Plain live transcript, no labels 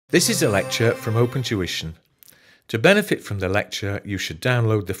This is a lecture from OpenTuition. To benefit from the lecture, you should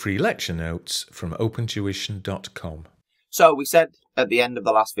download the free lecture notes from opentuition.com. So we said at the end of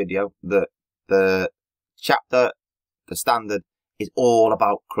the last video that the chapter, the standard, is all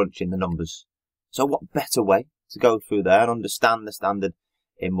about crunching the numbers. So what better way to go through there and understand the standard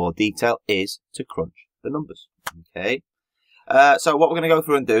in more detail is to crunch the numbers. Okay. So what we're going to go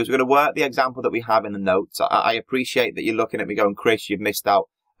through and do is we're going to work the example that we have in the notes. I appreciate that you're looking at me going, Chris, you've missed out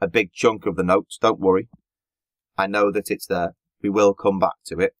a big chunk of the notes. Don't worry. I know that it's there. We will come back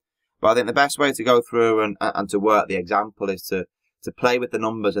to it. But I think the best way to go through and to work the example is to play with the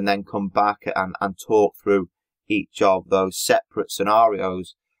numbers and then come back and talk through each of those separate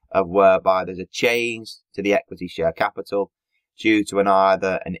scenarios of whereby there's a change to the equity share capital due to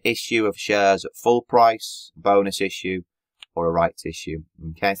either an issue of shares at full price, bonus issue, or a rights issue.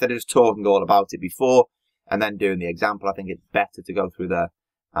 Okay, instead of just talking all about it before and then doing the example, I think it's better to go through there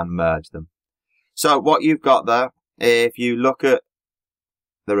and merge them. So what you've got there, if you look at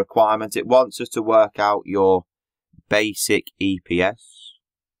the requirement, it wants us to work out your basic EPS.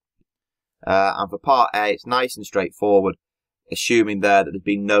 And for part A, it's nice and straightforward, assuming there that there's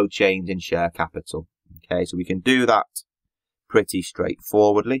been no change in share capital. Okay, so we can do that pretty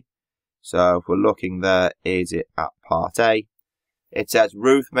straightforwardly. So if we're looking there, is it at part A? It says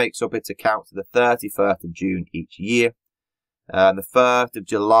Ruth makes up its account to the 31st of June each year. And the 1st of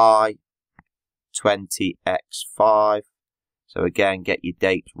July, 20x5. So again, get your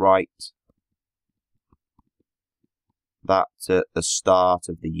date right. That's at the start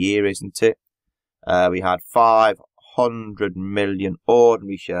of the year, isn't it? We had 500 million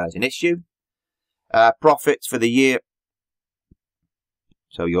ordinary shares in issue. Profits for the year.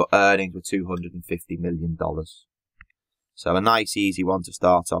 So your earnings were $250 million. So a nice easy one to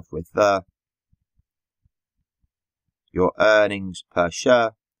start off with there. Your earnings per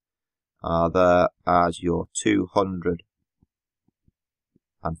share are there as your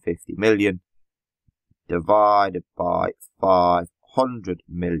 250 million divided by 500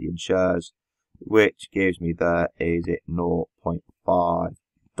 million shares, which gives me there, is it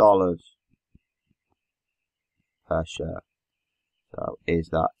 $0.5 per share. So is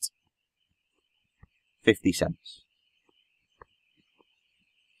that 50 cents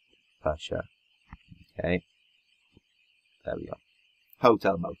per share? Okay. There we go.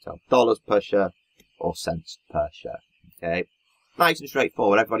 Hotel, motel. Dollars per share or cents per share. Okay. Nice and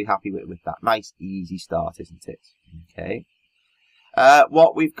straightforward. Everybody happy with that? Nice, easy start, isn't it? Okay.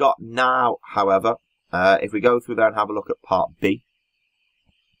 What we've got now, however, if we go through there and have a look at part B.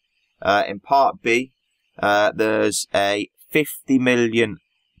 In part B, there's a 50 million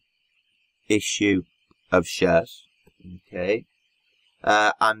issue of shares. Okay.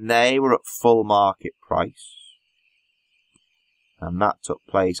 And they were at full market price. And that took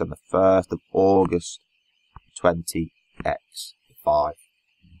place on the 1st of August 20x5.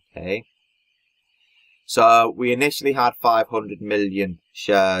 Okay. So we initially had 500 million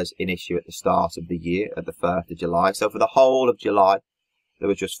shares in issue at the start of the year, at the 1st of July. So for the whole of July, there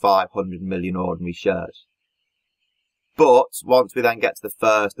was just 500 million ordinary shares. But once we then get to the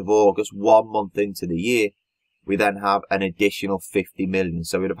 1st of August, 1 month into the year, we then have an additional 50 million.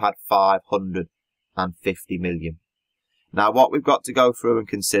 So we'd have had 550 million. Now, what we've got to go through and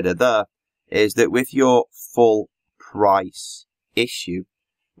consider there is that with your full price issue,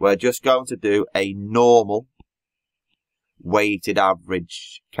 we're just going to do a normal weighted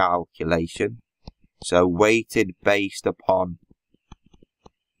average calculation. So weighted based upon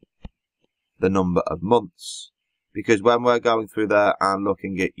the number of months. Because when we're going through there and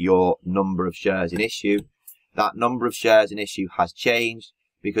looking at your number of shares in issue, that number of shares in issue has changed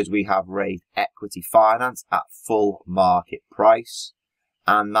because we have raised equity finance at full market price.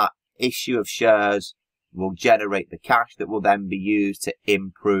 And that issue of shares will generate the cash that will then be used to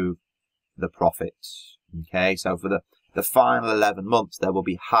improve the profits. Okay, so for the final 11 months, there will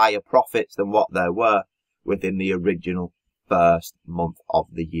be higher profits than what there were within the original first month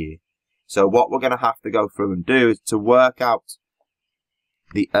of the year. So what we're going to have to go through and do is to work out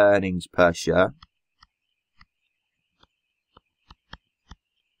the earnings per share.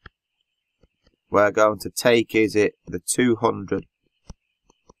 We're going to take, is it the $250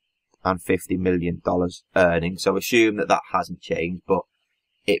 million earnings. So assume that that hasn't changed, but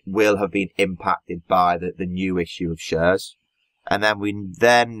it will have been impacted by the new issue of shares. And then we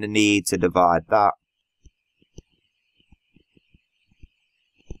need to divide that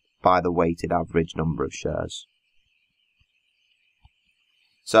by the weighted average number of shares.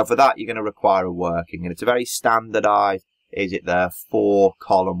 So for that, you're going to require a working. And it's a very standardized, is it there,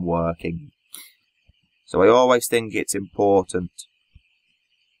 4-column working. So I always think it's important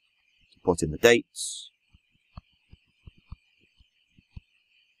put in the dates,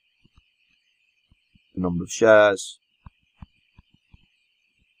 the number of shares,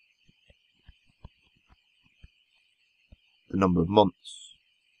 the number of months,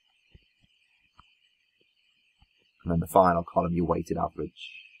 and then the final column, your weighted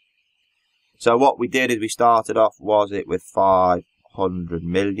average. So what we did is we started off, was it with 500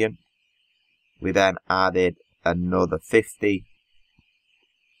 million. We then added another 50.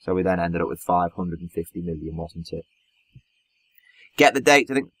 So we then ended up with 550 million, wasn't it? Get the dates.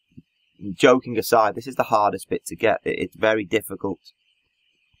 I think, joking aside, this is the hardest bit to get. It's very difficult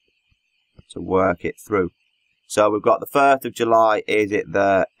to work it through. So we've got the 1st of July, is it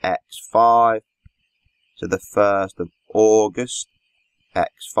the X5? So the 1st of August,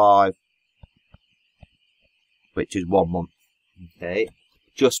 X5, which is 1 month. Okay,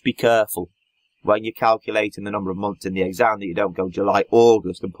 just be careful when you're calculating the number of months in the exam that you don't go July,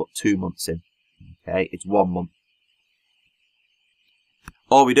 August and put 2 months in. Okay, it's 1 month.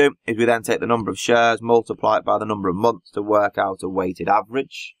 All we do is we then take the number of shares, multiply it by the number of months to work out a weighted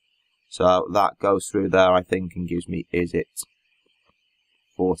average. So that goes through there, I think, and gives me, is it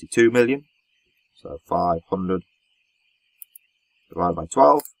 42 million? So 500 divided by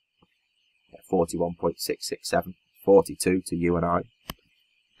 12, 41.667, 42 to you and I.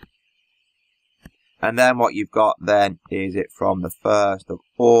 And then what you've got then is it from the 1st of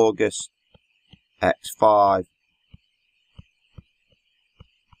August, X5,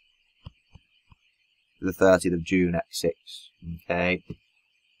 to the 30th of June, X6. Okay.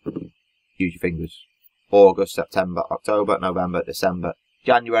 Use your fingers. August, September, October, November, December,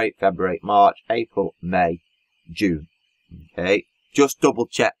 January, February, March, April, May, June. Okay. Just double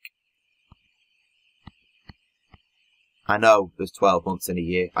check. I know there's 12 months in a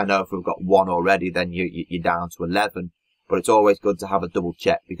year. I know if we've got 1 already, then you're down to 11. But it's always good to have a double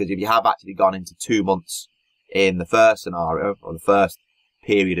check, because if you have actually gone into 2 months in the first scenario, or the first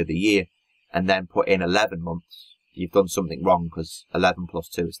period of the year, and then put in 11 months, you've done something wrong, because 11 plus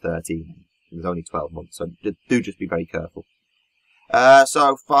 2 is 13. There's only 12 months, so do just be very careful.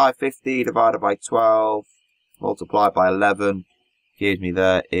 So 550 divided by 12, multiplied by 11, gives me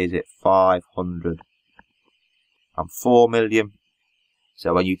there, is it 504 million.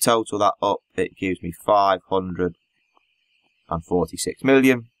 So when you total that up, it gives me 546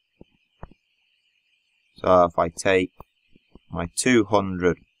 million. So if I take my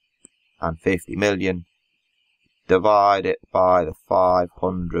 250 million, divide it by the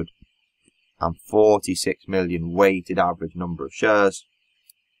 546 million weighted average number of shares,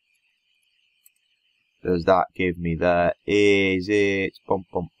 does that give me there, is it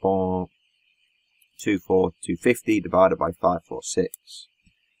 250 divided by 546,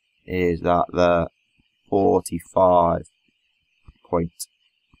 is that the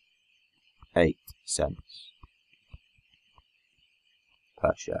 45.8 cents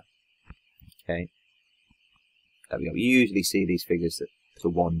per share. Okay, there we go. You usually see these figures to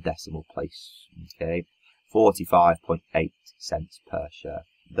 1 decimal place. Okay, 45.8 cents per share.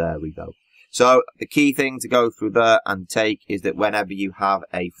 There we go. So the key thing to go through there and take is that whenever you have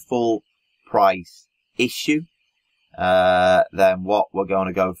a full price issue, then what we're going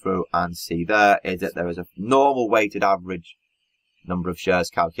to go through and see there is that there is a normal weighted average number of shares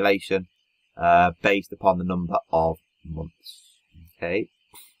calculation based upon the number of months. Okay,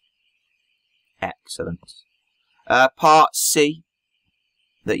 excellent. Part C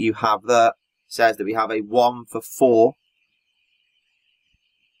that you have there says that we have a 1 for 4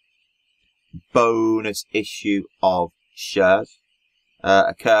 bonus issue of shares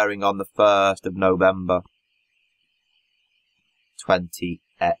occurring on the 1st of November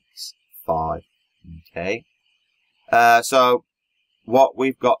 20x5. Okay, so what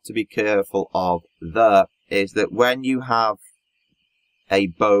we've got to be careful of there is that when you have a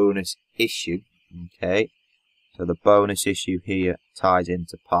bonus issue, okay, so the bonus issue here ties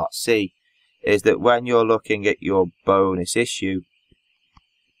into part C, is that when you're looking at your bonus issue,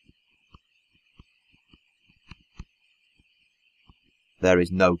 there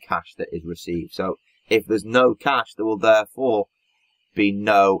is no cash that is received. So if there's no cash, there will therefore be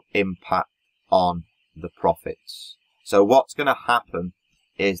no impact on the profits. So what's going to happen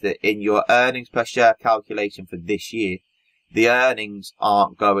is that in your earnings per share calculation for this year, the earnings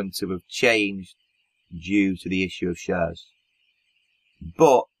aren't going to have changed due to the issue of shares.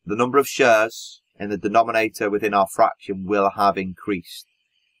 But the number of shares in the denominator within our fraction will have increased.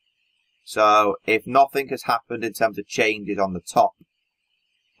 So if nothing has happened in terms of changes on the top,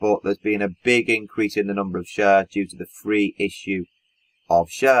 but there's been a big increase in the number of shares due to the free issue of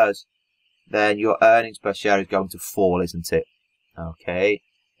shares, then your earnings per share is going to fall, isn't it? Okay.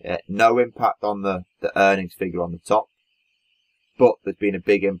 No impact on the earnings figure on the top, but there's been a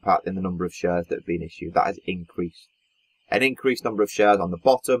big impact in the number of shares that have been issued. That has increased. An increased number of shares on the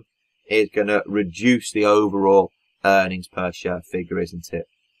bottom is going to reduce the overall earnings per share figure, isn't it?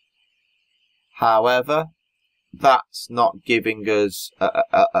 However, that's not giving us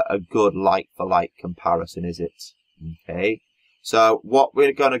a good like-for-like comparison, is it? Okay. So what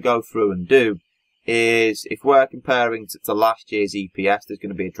we're going to go through and do is, if we're comparing to last year's EPS, there's going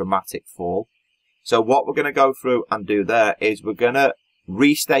to be a dramatic fall. So what we're going to go through and do there is we're going to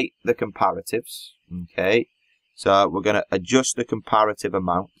restate the comparatives. Okay. So we're going to adjust the comparative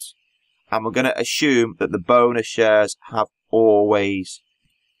amount, and we're going to assume that the bonus shares have always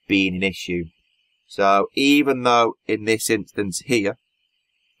been an issue. So even though in this instance here,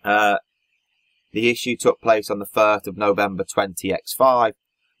 the issue took place on the 1st of November 20x5,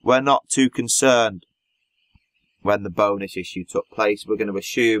 we're not too concerned when the bonus issue took place. We're going to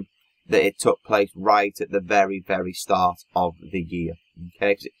assume that it took place right at the very, very start of the year.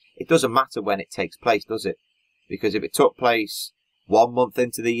 Okay, 'cause it doesn't matter when it takes place, does it? Because if it took place 1 month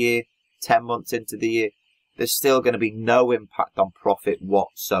into the year, 10 months into the year, there's still going to be no impact on profit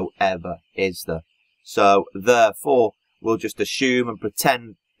whatsoever, is there? So therefore, we'll just assume and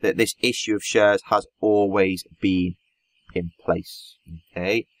pretend that this issue of shares has always been in place.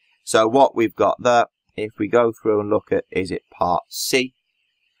 Okay, so what we've got there, if we go through and look at, is it part C?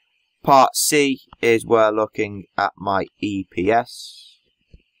 Part C is we're looking at my EPS.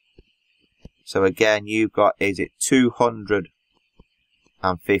 So again, you've got, is it $250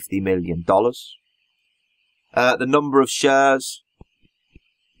 million? The number of shares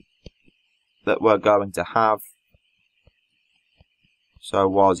that we're going to have. So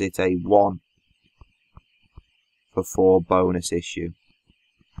was it a 1-for-4 bonus issue?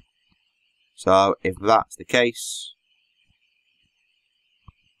 So if that's the case,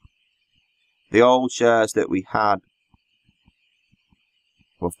 the old shares that we had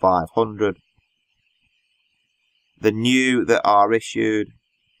were 500. The new that are issued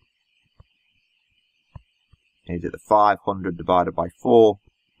is at the 500 divided by 4,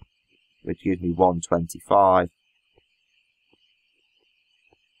 which gives me 125,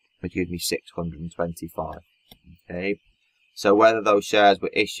 which gives me 625. Okay, so whether those shares were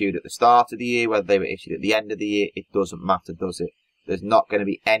issued at the start of the year, whether they were issued at the end of the year, it doesn't matter, does it? There's not going to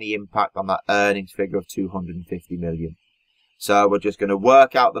be any impact on that earnings figure of 250 million. So we're just going to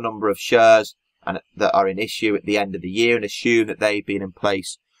work out the number of shares that are in issue at the end of the year and assume that they've been in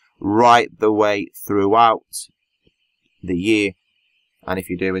place right the way throughout the year. And if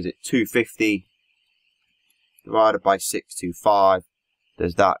you do, is it 250 divided by 625?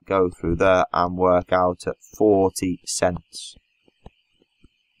 Does that go through there and work out at 40 cents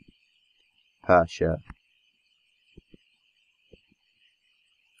per share?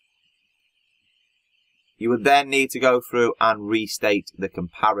 You would then need to go through and restate the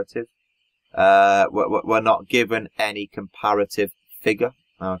comparative. We're not given any comparative figure.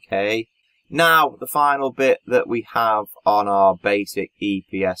 Okay. Now, the final bit that we have on our basic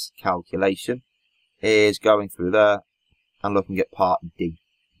EPS calculation is going through there and looking at part D.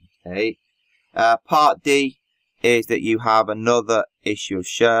 Okay. Part D is that you have another issue of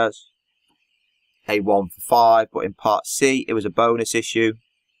shares, a 1-for-5, but in part C, it was a bonus issue.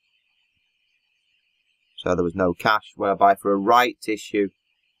 So there was no cash, whereby for a rights issue,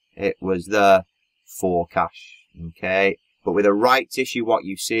 it was there for cash. Okay. But with a rights issue, what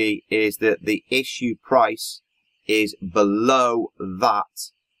you see is that the issue price is below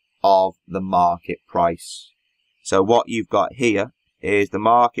that of the market price. So what you've got here is the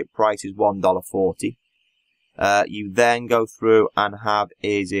market price is $1.40. You then go through and have,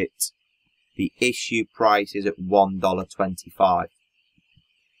 is it the issue price is at $1.25.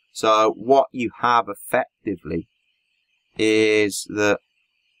 So what you have effectively is that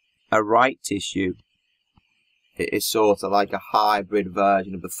a rights issue, it is sort of like a hybrid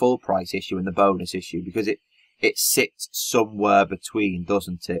version of the full price issue and the bonus issue, because it sits somewhere between,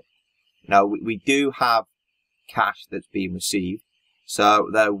 doesn't it? Now, we do have cash that's being received, so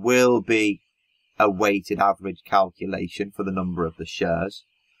there will be a weighted average calculation for the number of the shares.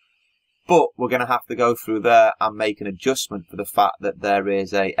 But we're going to have to go through there and make an adjustment for the fact that there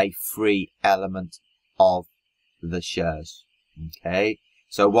is a free element of the shares. Okay,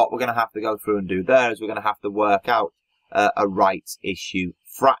 so what we're going to have to go through and do there is we're going to have to work out a rights issue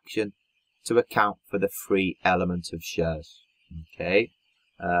fraction to account for the free element of shares. Okay,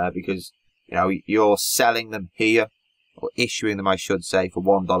 because you know you're selling them here, or issuing them, I should say, for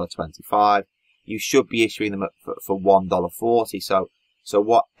 $1.25. You should be issuing them for $1.40. So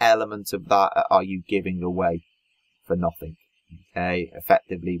what element of that are you giving away for nothing? Okay,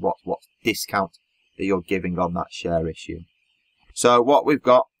 effectively what's discount that you're giving on that share issue. So what we've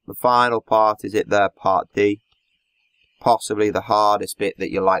got, the final part is it there, part D, possibly the hardest bit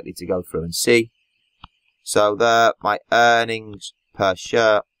that you're likely to go through and see. So there, my earnings per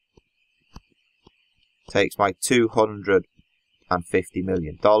share takes my $250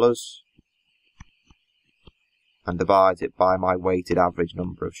 million and divides it by my weighted average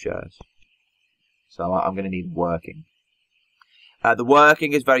number of shares. So I'm going to need working. The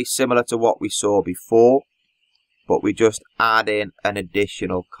working is very similar to what we saw before, but we just add in an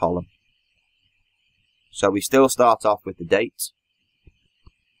additional column. So we still start off with the date.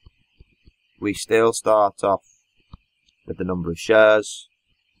 We still start off with the number of shares.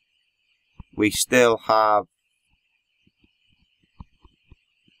 We still have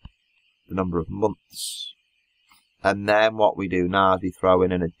the number of months. And then what we do now is we throw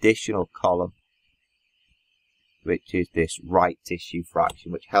in an additional column, which is this rights issue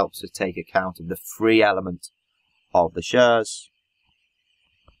fraction, which helps us take account of the free element of the shares.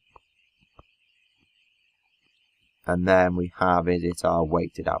 And then we have, is it our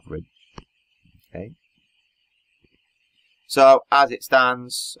weighted average? Okay. So as it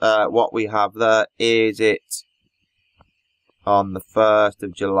stands, what we have there is it on the 1st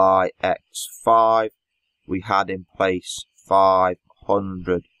of July X5, we had in place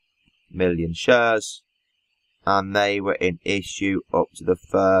 500 million shares, and they were in issue up to the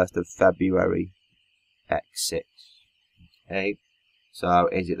 1st of February X6. Okay, so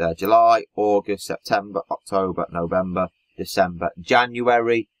is it there? July, August, September, October, November, December,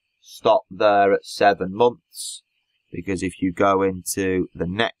 January. Stop there at 7 months, because if you go into the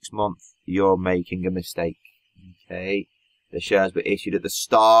next month, you're making a mistake. Okay, the shares were issued at the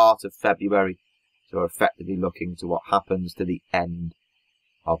start of February, so we're effectively looking to what happens to the end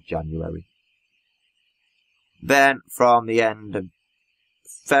of January. Then from the end of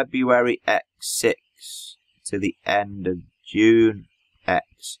February X6 to the end of June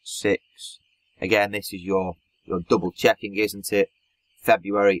X6. Again, this is your double checking, isn't it?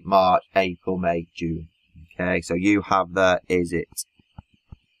 February, March, April, May, June. Okay, so you have there, is it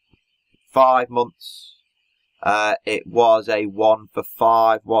 5 months? It was a 1 for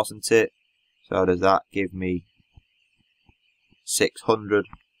 5, wasn't it? So does that give me 600?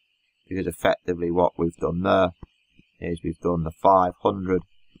 Because effectively what we've done there is we've done the 500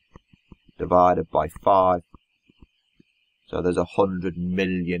 divided by 5. So there's 100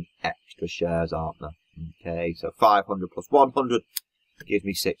 million extra shares, aren't there? Okay, so 500 plus 100 gives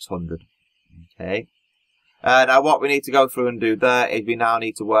me 600. Okay. Now what we need to go through and do there is we now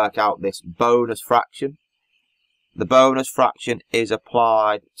need to work out this bonus fraction. The bonus fraction is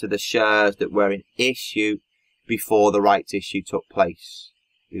applied to the shares that were in issue before the rights issue took place.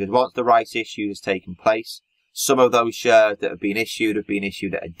 Because once the rights issue has taken place, some of those shares that have been issued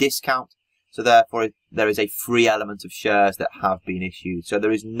at a discount. So therefore, there is a free element of shares that have been issued. So there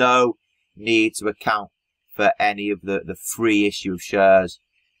is no need to account for any of the free issue of shares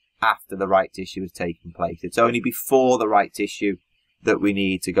after the rights issue has taken place. It's only before the rights issue that we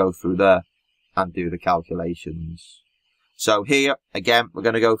need to go through there and do the calculations. So here, again, we're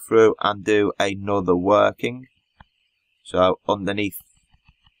going to go through and do another working. So underneath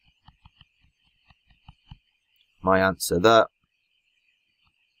my answer there.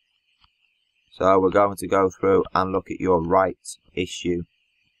 So we're going to go through and look at your rights issue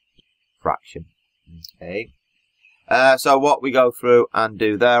fraction. Okay. So what we go through and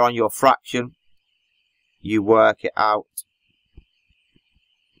do there on your fraction, you work it out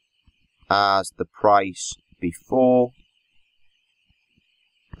as the price before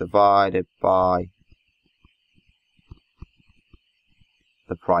divided by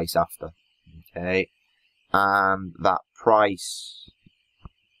the price after. Okay. And that price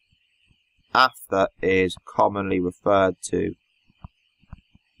after is commonly referred to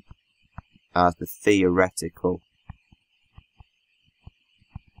as the theoretical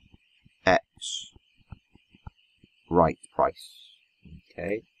X right price.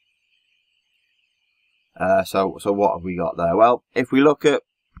 Okay. So what have we got there? Well, if we look at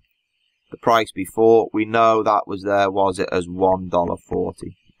the price before, we know that was it as $1.40.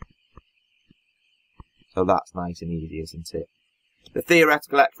 So that's nice and easy, isn't it? The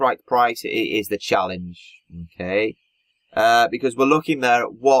theoretical X right price is the challenge, okay? Because we're looking there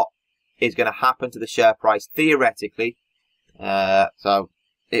at what is going to happen to the share price theoretically. So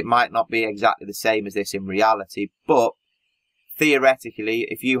it might not be exactly the same as this in reality, but theoretically,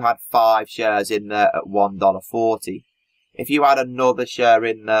 if you had 5 shares in there at $1.40, if you had another share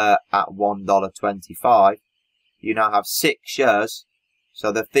in there at $1.25, you now have 6 shares.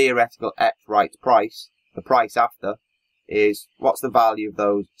 So the theoretical X right price, the price after, is what's the value of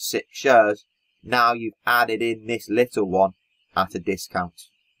those 6 shares. Now you've added in this little one at a discount.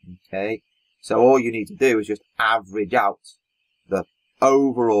 Okay, so all you need to do is just average out the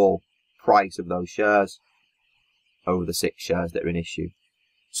overall price of those shares over the 6 shares that are in issue.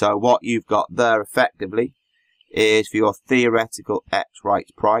 So what you've got there effectively is for your theoretical X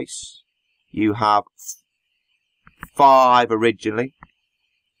rights price, you have 5 originally.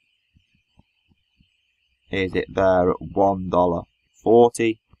 Is it there at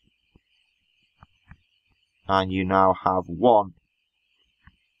 $1.40? And you now have 1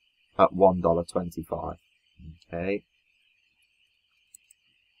 at $1.25. Okay.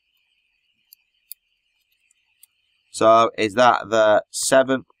 So is that the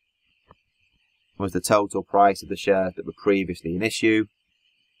 7 was the total price of the shares that were previously in issue.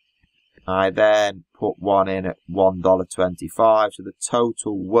 I then put 1 in at $1.25, so the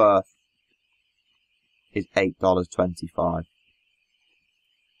total worth is $8.25.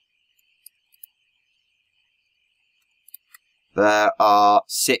 There are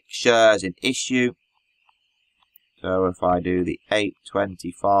 6 shares in issue, so if I do the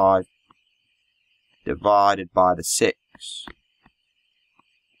 $8.25 divided by the 6,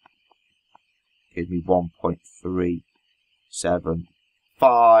 gives me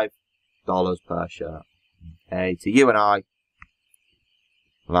 $1.375 per share. Okay, to you and I,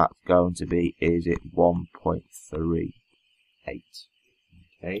 that's going to be, is it 1.38?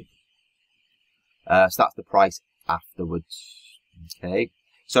 Okay, so that's the price afterwards. Okay,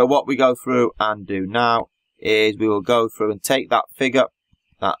 so what we go through and do now is we will go through and take that figure,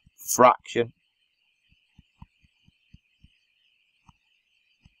 that fraction,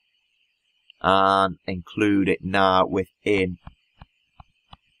 and include it now within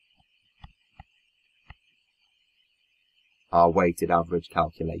our weighted average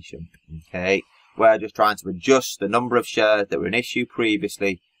calculation. Okay, we're just trying to adjust the number of shares that were in issue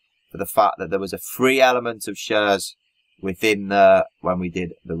previously for the fact that there was a free element of shares within when we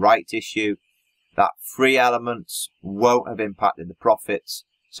did the rights issue. That free elements won't have impacted the profits,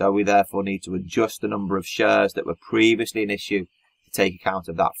 so we therefore need to adjust the number of shares that were previously in issue to take account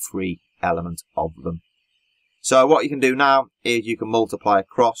of that free element of them. So what you can do now is you can multiply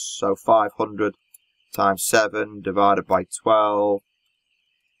across, so 500 times 7 divided by 12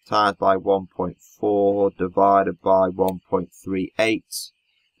 times by 1.4 divided by 1.38.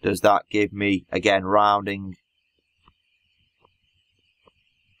 Does that give me, again rounding,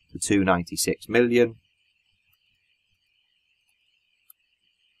 to 296 million?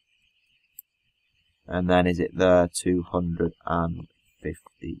 And then is it there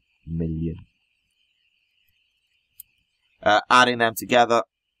 250 million? Adding them together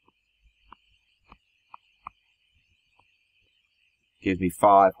gives me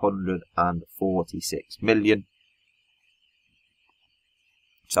 546 million.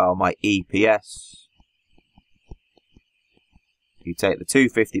 So my EPS, you take the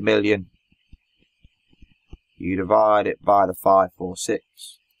 250 million, you divide it by the 546,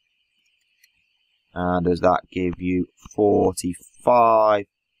 and does that give you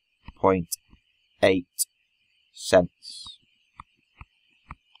 45.8 cents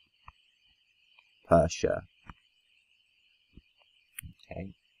per share?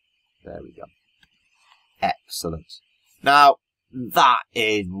 Okay, there we go. Excellent. Now, that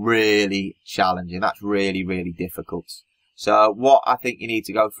is really challenging. That's really, really difficult. So what I think you need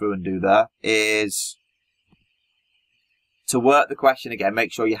to go through and do there is to work the question again,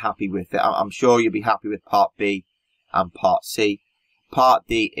 make sure you're happy with it. I'm sure you'll be happy with part B and part C. Part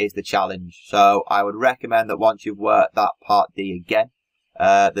D is the challenge. So I would recommend that once you've worked that part D again,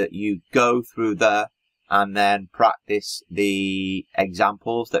 that you go through there and then practice the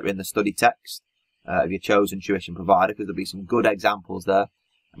examples that are in the study text of your chosen tuition provider, because there'll be some good examples there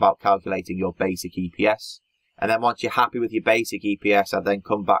about calculating your basic EPS. And then once you're happy with your basic EPS, I'd then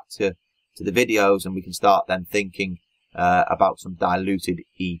come back to the videos and we can start then thinking about some diluted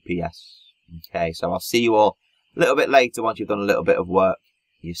EPS. Okay, so I'll see you all a little bit later once you've done a little bit of work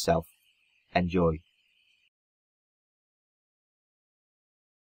yourself. Enjoy.